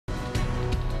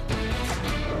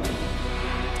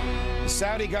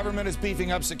Saudi government is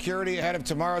beefing up security ahead of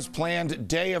tomorrow's planned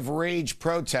Day of Rage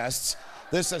protests.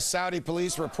 This as Saudi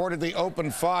police reportedly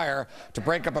opened fire to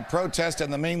break up a protest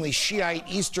in the mainly Shiite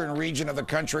eastern region of the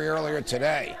country earlier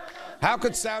today. How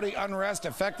could Saudi unrest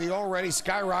affect the already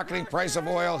skyrocketing price of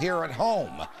oil here at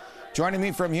home? Joining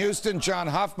me from Houston, John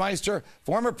Hofmeister,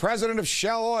 former president of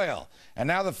Shell Oil, and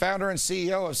now the founder and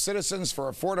CEO of Citizens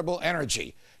for Affordable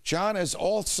Energy. John is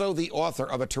also the author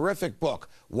of a terrific book,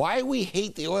 Why We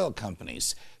Hate the Oil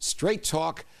Companies, Straight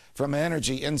Talk from an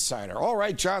Energy Insider. All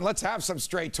right, John, let's have some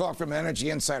straight talk from an Energy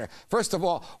Insider. First of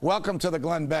all, welcome to the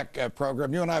Glenn Beck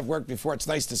program. You and I have worked before. It's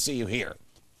nice to see you here.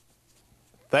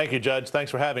 Thank you, Judge.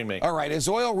 Thanks for having me. All right. Is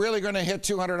oil really going to hit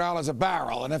 $200 a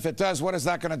barrel? And if it does, what is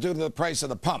that going to do to the price of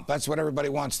the pump? That's what everybody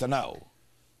wants to know.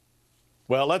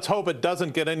 Well, let's hope it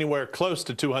doesn't get anywhere close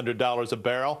to $200 a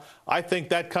barrel. I think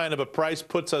that kind of a price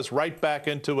puts us right back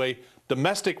into a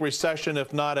domestic recession,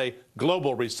 if not a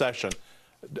global recession.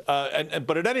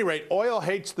 But at any rate, oil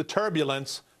hates the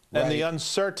turbulence and the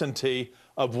uncertainty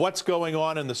of what's going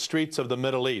on in the streets of the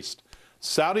Middle East.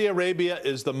 Saudi Arabia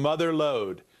is the mother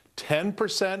lode.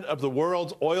 10% of the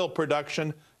world's oil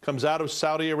production comes out of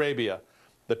Saudi Arabia.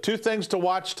 The two things to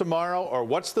watch tomorrow are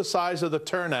what's the size of the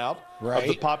turnout of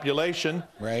the population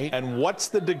and what's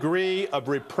the degree of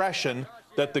repression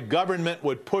that the government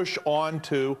would push on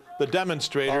to the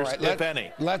demonstrators, if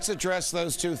any. Let's address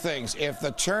those two things. If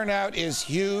the turnout is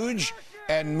huge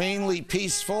and mainly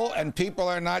peaceful and people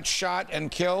are not shot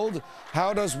and killed,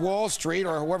 how does Wall Street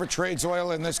or whoever trades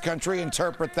oil in this country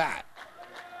interpret that?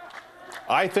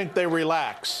 I think they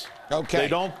relax. They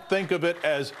don't think of it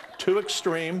as too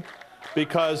extreme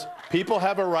because people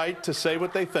have a right to say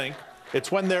what they think.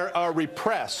 It's when they are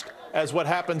repressed, as what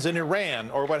happens in Iran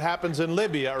or what happens in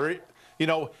Libya, or, you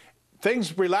know,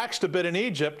 things relaxed a bit in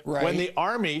Egypt when the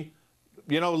army,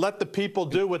 you know, let the people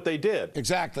do what they did.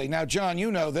 Exactly. Now, John,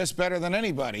 you know this better than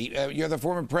anybody. You're the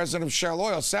former president of Shell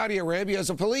Oil. Saudi Arabia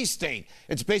is a police state.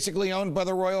 It's basically owned by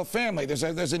the royal family.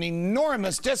 There's an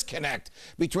enormous disconnect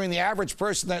between the average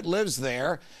person that lives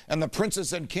there and the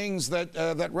princes and kings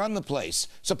that run the place.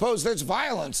 Suppose there's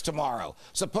violence tomorrow.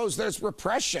 Suppose there's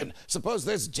repression. Suppose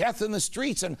there's death in the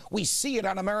streets, and we see it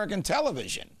on American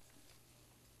television.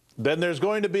 Then there's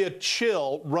going to be a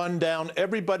chill run down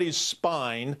everybody's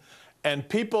spine. And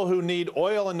people who need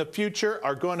oil in the future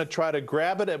are going to try to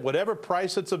grab it at whatever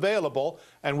price it's available,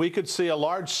 and we could see a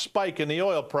large spike in the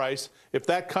oil price if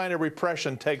that kind of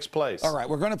repression takes place. All right,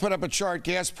 we're going to put up a chart,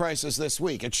 gas prices this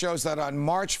week. It shows that on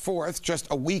March 4th, just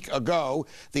a week ago,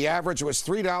 the average was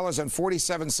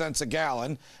 $3.47 a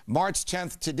gallon. March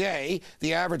 10th today,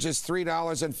 the average is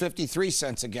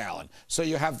 $3.53 a gallon. So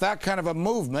you have that kind of a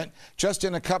movement just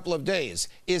in a couple of days.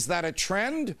 Is that a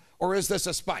trend, or is this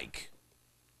a spike?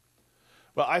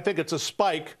 Well, I think it's a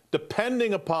spike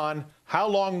depending upon how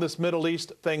long this Middle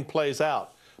East thing plays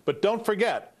out. But don't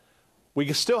forget,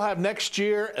 we still have next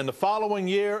year and the following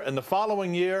year and the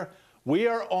following year. We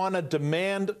are on a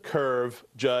demand curve,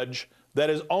 Judge, that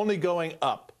is only going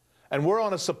up. And we're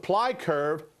on a supply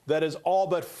curve that is all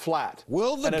but flat.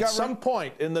 And at some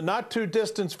point in the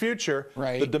not-too-distant future,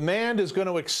 the demand is going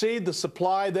to exceed the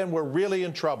supply, then we're really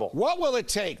in trouble. What will it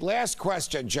take? Last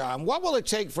question, John. What will it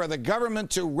take for the government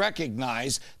to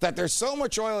recognize that there's so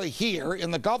much oil here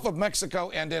in the Gulf of Mexico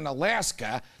and in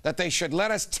Alaska that they should let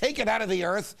us take it out of the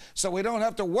earth so we don't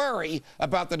have to worry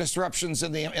about the disruptions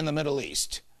in the Middle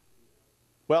East?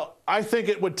 Well, I think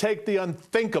it would take the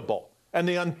unthinkable. And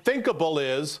the unthinkable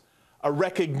is a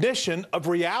recognition of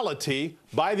reality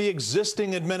by the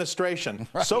existing administration.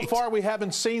 So far, we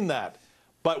haven't seen that.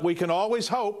 But we can always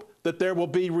hope that there will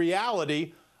be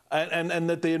reality and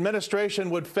that the administration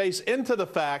would face into the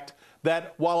fact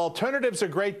that while alternatives are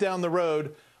great down the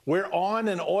road, we're on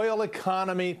an oil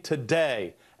economy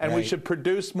today, and we should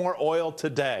produce more oil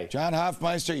today. John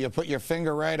Hofmeister, you put your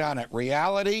finger right on it.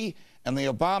 Reality and the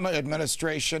Obama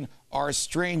administration are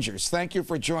strangers. Thank you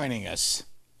for joining us.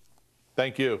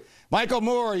 Thank you. Michael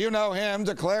Moore, you know him,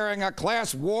 declaring a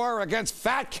class war against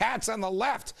fat cats on the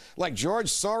left, like George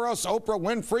Soros, Oprah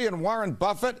Winfrey, and Warren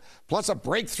Buffett, plus a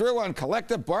breakthrough on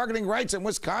collective bargaining rights in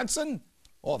Wisconsin.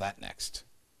 All that next.